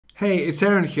Hey, it's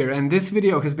Aaron here, and this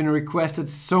video has been requested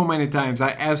so many times,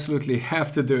 I absolutely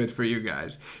have to do it for you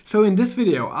guys. So in this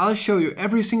video, I'll show you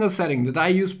every single setting that I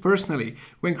use personally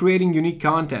when creating unique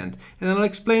content, and I'll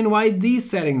explain why these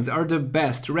settings are the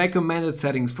best recommended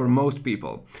settings for most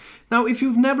people. Now, if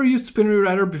you've never used Spin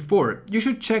Rewriter before, you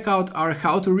should check out our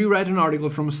How to Rewrite an Article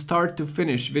from Start to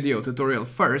Finish video tutorial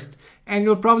first, and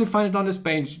you'll probably find it on this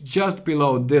page just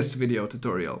below this video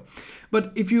tutorial.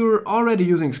 But if you're already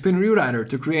using Spin Rewriter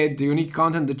to create the unique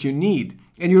content that you need,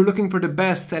 and you're looking for the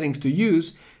best settings to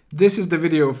use, this is the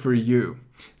video for you.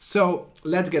 So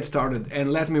let's get started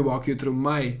and let me walk you through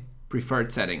my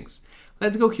preferred settings.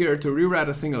 Let's go here to rewrite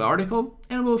a single article,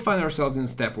 and we'll find ourselves in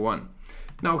step 1.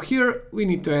 Now here we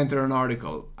need to enter an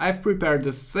article. I've prepared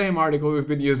the same article we've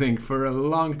been using for a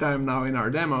long time now in our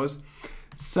demos.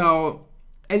 So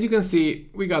as you can see,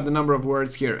 we got the number of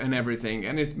words here and everything,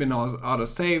 and it's been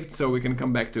auto-saved, so we can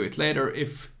come back to it later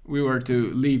if we were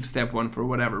to leave step 1 for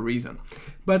whatever reason.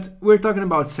 But we're talking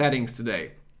about settings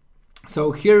today.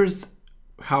 So here's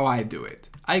how I do it.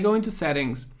 I go into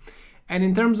settings, and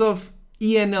in terms of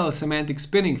ENL semantic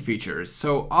spinning features,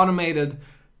 so automated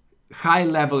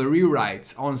high-level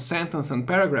rewrites on sentence and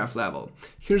paragraph level,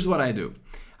 here's what I do.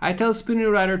 I tell Spin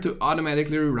Rewriter to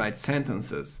automatically rewrite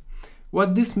sentences.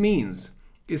 What this means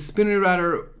is Spin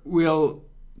Rewriter will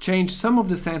change some of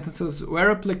the sentences where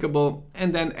applicable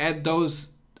and then add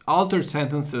those altered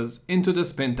sentences into the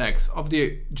spin text of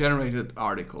the generated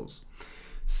articles.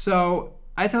 So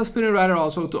I tell Spin Rewriter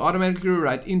also to automatically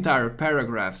rewrite entire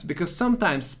paragraphs, because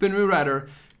sometimes Spin Rewriter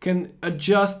can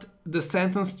adjust the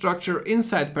sentence structure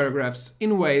inside paragraphs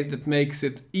in ways that makes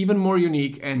it even more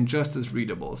unique and just as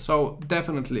readable. So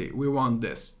definitely we want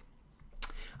this.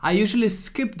 I usually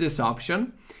skip this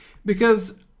option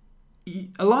because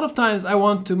a lot of times I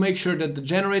want to make sure that the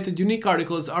generated unique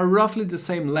articles are roughly the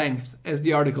same length as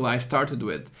the article I started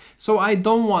with. So I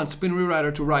don't want Spin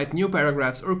Rewriter to write new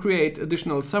paragraphs or create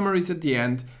additional summaries at the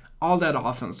end all that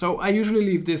often. So I usually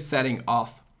leave this setting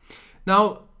off.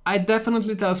 Now, I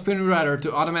definitely tell Spin Rewriter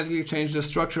to automatically change the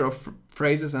structure of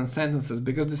phrases and sentences,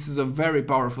 because this is a very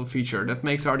powerful feature that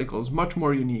makes articles much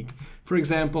more unique. For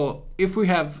example, if we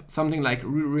have something like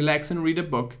relax and read a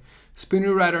book, Spin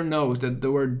Rewriter knows that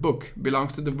the word book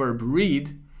belongs to the verb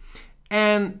read,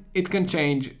 and it can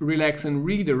change relax and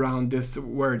read around this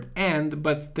word and,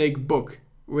 but take book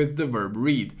with the verb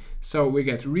read. So we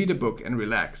get read a book and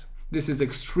relax. This is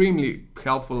extremely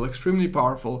helpful, extremely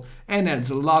powerful, and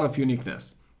adds a lot of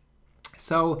uniqueness.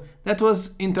 So that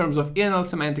was in terms of ENL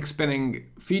semantic spinning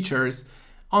features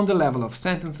on the level of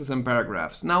sentences and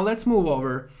paragraphs. Now let's move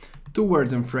over to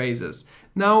words and phrases.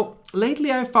 Now,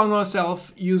 lately I found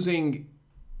myself using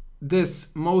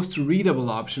this most readable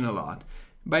option a lot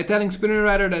by telling Spin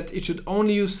Rewriter that it should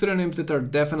only use synonyms that are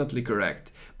definitely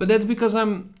correct. But that's because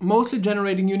I'm mostly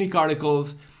generating unique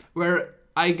articles where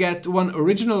I get one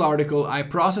original article, I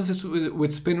process it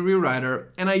with Spin Rewriter,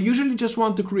 and I usually just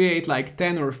want to create like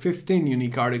 10 or 15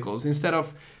 unique articles instead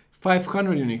of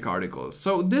 500 unique articles.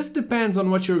 So this depends on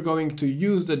what you're going to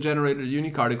use the generated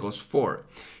unique articles for.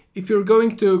 If you're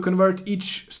going to convert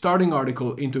each starting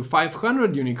article into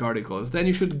 500 unique articles, then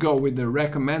you should go with the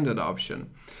recommended option.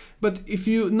 But if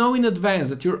you know in advance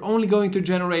that you're only going to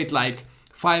generate like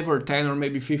 5 or 10 or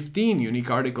maybe 15 unique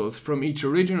articles from each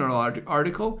original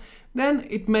article, then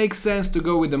it makes sense to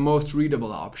go with the most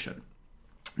readable option.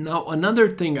 Now, another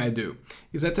thing I do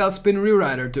is I tell Spin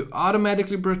Rewriter to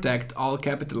automatically protect all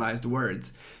capitalized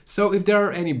words. So if there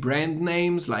are any brand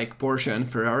names like Porsche and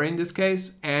Ferrari in this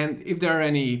case, and if there are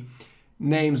any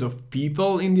names of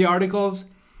people in the articles,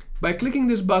 by clicking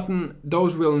this button,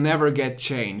 those will never get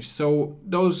changed. So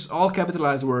those all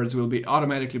capitalized words will be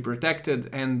automatically protected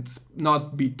and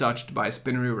not be touched by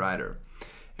Spin Rewriter.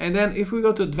 And then if we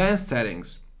go to advanced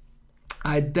settings,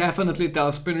 I definitely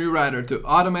tell Spin Rewriter to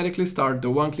automatically start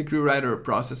the one-click rewriter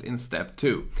process in step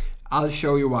 2. I'll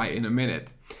show you why in a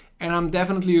minute. And I'm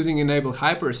definitely using enable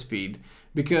hyperspeed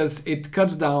because it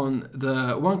cuts down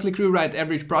the one-click rewrite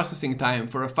average processing time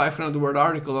for a 500-word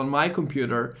article on my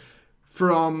computer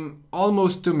from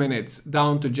almost 2 minutes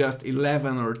down to just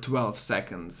 11 or 12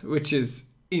 seconds, which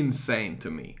is insane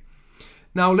to me.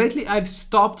 Now, lately I've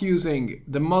stopped using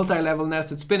the multi-level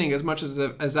nested spinning as much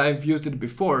as I've used it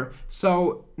before,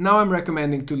 so now I'm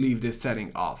recommending to leave this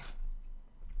setting off.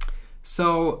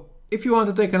 So if you want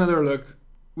to take another look,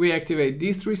 we activate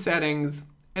these 3 settings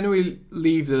and we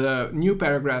leave the new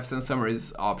paragraphs and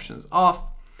summaries options off.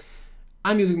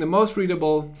 I'm using the most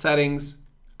readable settings,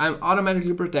 I'm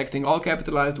automatically protecting all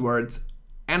capitalized words,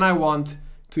 and I want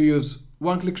to use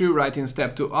one-click rewrite in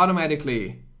step 2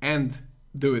 automatically and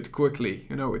do it quickly,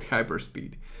 with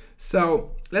hyperspeed.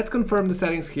 So let's confirm the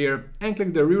settings here and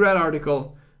click the Rewrite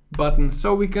Article button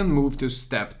so we can move to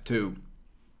step 2.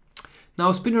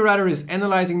 Now Spin Rewriter is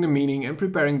analyzing the meaning and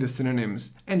preparing the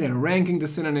synonyms, and then ranking the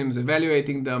synonyms,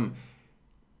 evaluating them,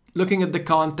 looking at the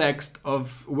context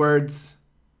of words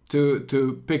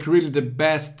to pick really the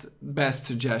best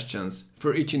suggestions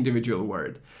for each individual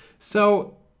word.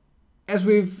 So as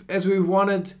we've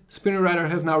wanted, Spin Rewriter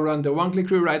has now run the one-click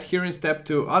rewrite here in step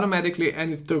 2 automatically,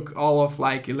 and it took all of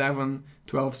like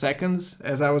 11-12 seconds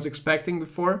as I was expecting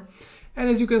before. And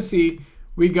as you can see,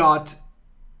 we got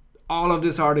all of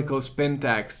this article spin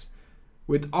tags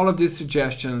with all of these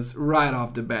suggestions right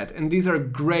off the bat. And these are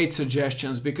great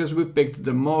suggestions because we picked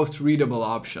the most readable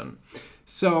option.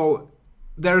 So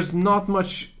there's not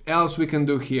much else we can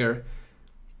do here.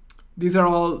 These are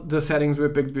all the settings we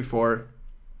picked before,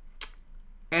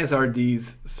 as are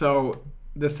these. So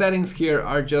the settings here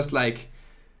are just like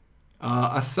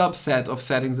a subset of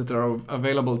settings that are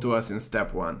available to us in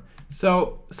step 1.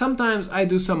 So sometimes I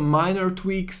do some minor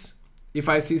tweaks if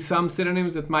I see some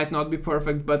synonyms that might not be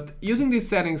perfect, but using these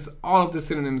settings, all of the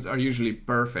synonyms are usually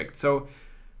perfect. So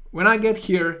when I get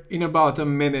here in about a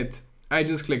minute, I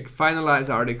just click Finalize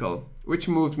Article, which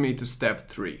moves me to step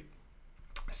 3.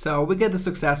 So we get the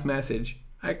success message.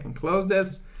 I can close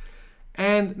this.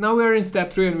 And now we're in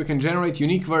step 3 and we can generate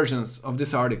unique versions of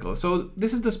this article. So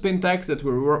this is the spin text that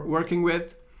we're working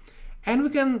with. And we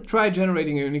can try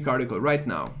generating a unique article right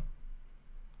now.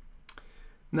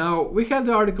 Now we have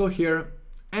the article here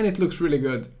and it looks really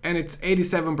good and it's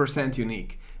 87%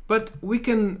 unique, but we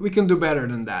can do better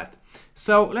than that.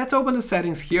 So let's open the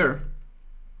settings here,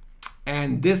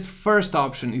 and this first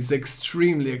option is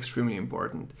extremely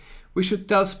important. We should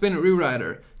tell Spin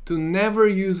Rewriter to never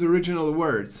use original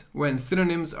words when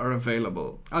synonyms are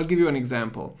available. I'll give you an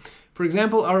example. For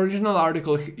example, our original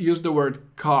article used the word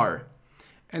car,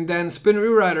 and then Spin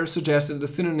Rewriter suggested the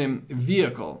synonym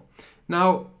vehicle.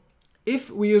 Now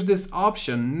if we use this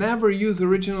option, never use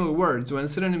original words when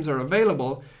synonyms are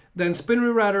available, then Spin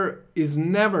Rewriter is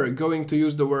never going to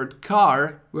use the word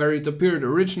car where it appeared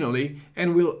originally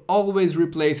and will always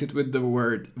replace it with the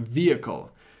word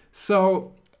vehicle.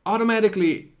 So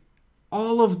automatically,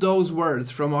 all of those words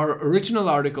from our original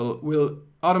article will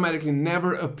automatically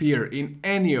never appear in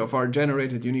any of our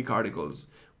generated unique articles,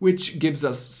 which gives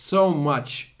us so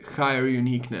much higher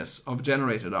uniqueness of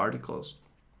generated articles.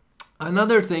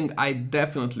 Another thing I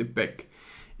definitely pick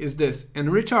is this: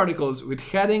 enrich articles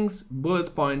with headings,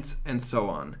 bullet points, and so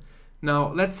on.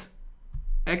 Now let's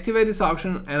activate this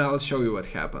option and I'll show you what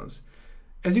happens.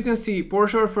 As you can see,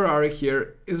 Porsche or Ferrari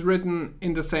here is written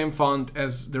in the same font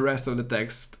as the rest of the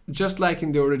text, just like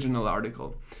in the original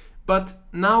article. But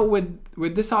now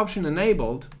with this option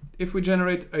enabled, if we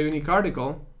generate a unique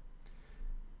article,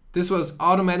 this was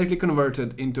automatically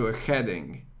converted into a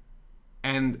heading.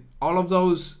 And all of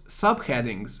those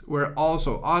subheadings were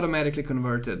also automatically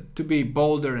converted to be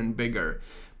bolder and bigger.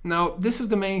 Now, this is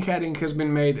the main heading, has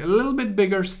been made a little bit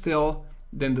bigger still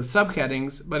than the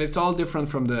subheadings, but it's all different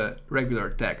from the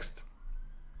regular text.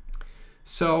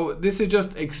 So this is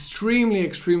just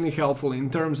extremely helpful in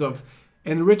terms of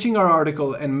enriching our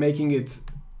article and making it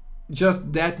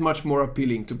just that much more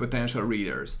appealing to potential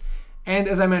readers. And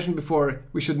as I mentioned before,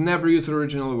 we should never use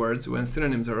original words when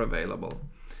synonyms are available.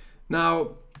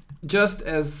 Now, just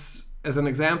as an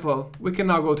example, we can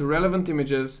now go to relevant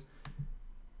images,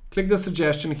 click the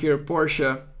suggestion here,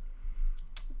 Porsche,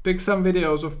 pick some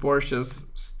videos of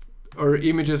Porsches or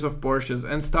images of Porsches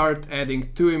and start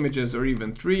adding 2 images or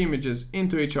even 3 images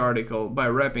into each article by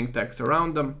wrapping text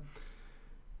around them.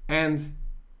 And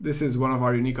this is one of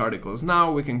our unique articles.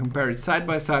 Now we can compare it side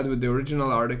by side with the original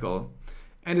article.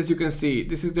 And as you can see,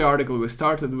 this is the article we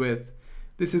started with.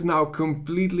 This is now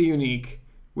completely unique,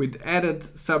 with added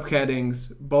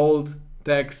subheadings, bold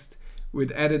text,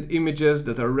 with added images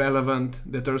that are relevant,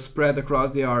 that are spread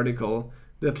across the article,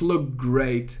 that look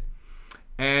great.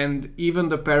 And even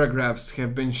the paragraphs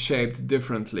have been shaped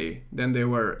differently than they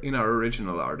were in our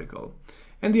original article.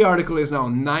 And the article is now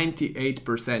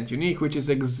 98% unique, which is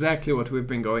exactly what we've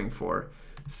been going for.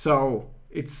 So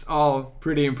it's all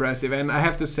pretty impressive. And I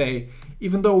have to say,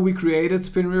 even though we created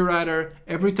Spin Rewriter,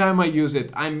 every time I use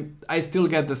it, I still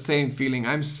get the same feeling.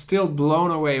 I'm still blown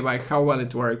away by how well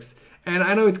it works. And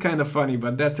I know it's kind of funny,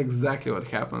 but that's exactly what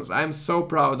happens. I'm so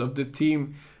proud of the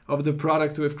team, of the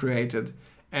product we've created.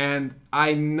 And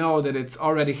I know that it's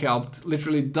already helped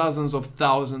literally dozens of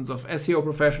thousands of SEO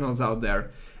professionals out there.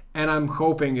 And I'm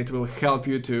hoping it will help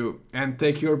you too and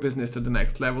take your business to the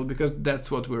next level, because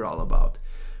that's what we're all about.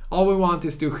 All we want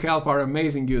is to help our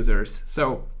amazing users.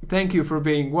 So thank you for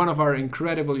being one of our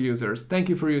incredible users. Thank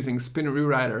you for using Spin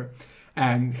Rewriter,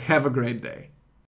 and have a great day.